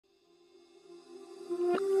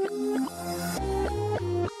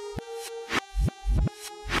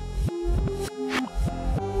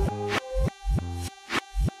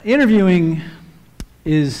Interviewing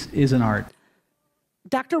is an art.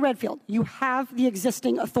 Dr. Redfield, you have the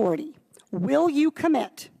existing authority. Will you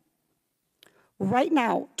commit right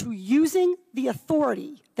now to using the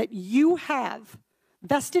authority that you have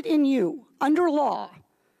vested in you under law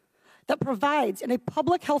that provides in a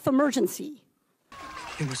public health emergency?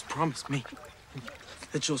 You must promise me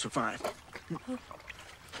that you'll survive.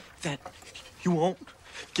 That you won't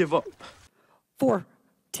give up. For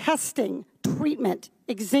testing, treatment,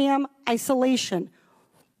 exam, isolation,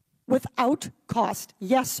 without cost,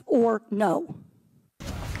 yes or no?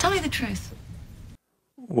 Tell me the truth.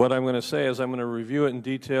 What I'm going to say is I'm going to review it in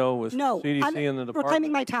detail with CDC and the department.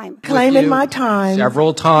 Reclaiming my time. Claiming my time.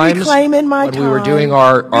 Several times. Reclaiming my time. When we were doing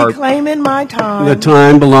our reclaiming my time. The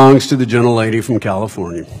time belongs to the gentlelady from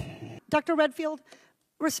California. Dr. Redfield,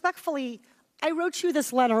 respectfully, I wrote you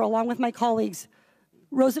this letter along with my colleagues,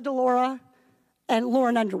 Rosa DeLauro and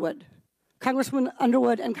Lauren Underwood, Congressman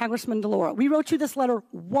Underwood and Congressman DeLauro. We wrote you this letter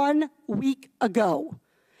 1 week ago.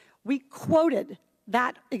 We quoted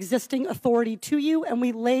that existing authority to you, and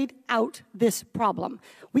we laid out this problem.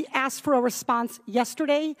 We asked for a response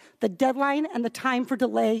yesterday. The deadline and the time for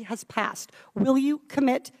delay has passed. Will you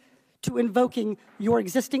commit to invoking your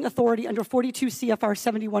existing authority under 42 CFR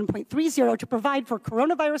 71.30 to provide for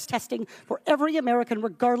coronavirus testing for every American,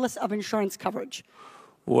 regardless of insurance coverage?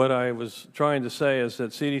 What I was trying to say is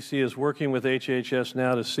that CDC is working with HHS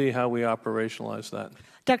now to see how we operationalize that.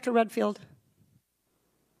 Dr. Redfield,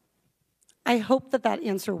 I hope that that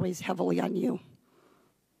answer weighs heavily on you,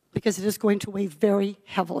 because it is going to weigh very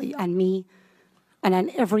heavily on me and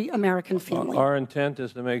on every American family. Our intent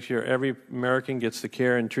is to make sure every American gets the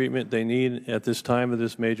care and treatment they need at this time of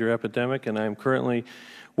this major epidemic, and I'm currently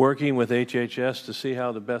working with HHS to see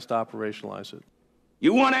how to best operationalize it.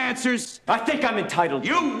 You want answers? I think I'm entitled.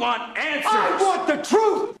 You want answers? I want the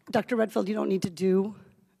truth! Dr. Redfield, you don't need to do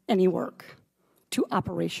any work to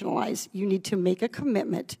operationalize. You need to make a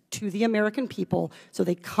commitment to the American people so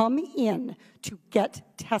they come in to get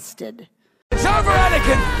tested. It's over,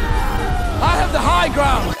 Anakin! I have the high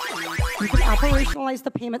ground! You can operationalize the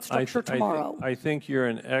payment structure tomorrow. I think you're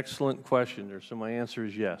an excellent questioner, so my answer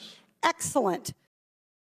is yes. Excellent.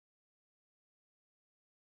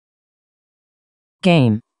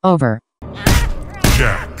 Game over.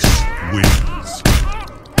 Jax wins.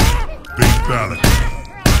 Big Ballot.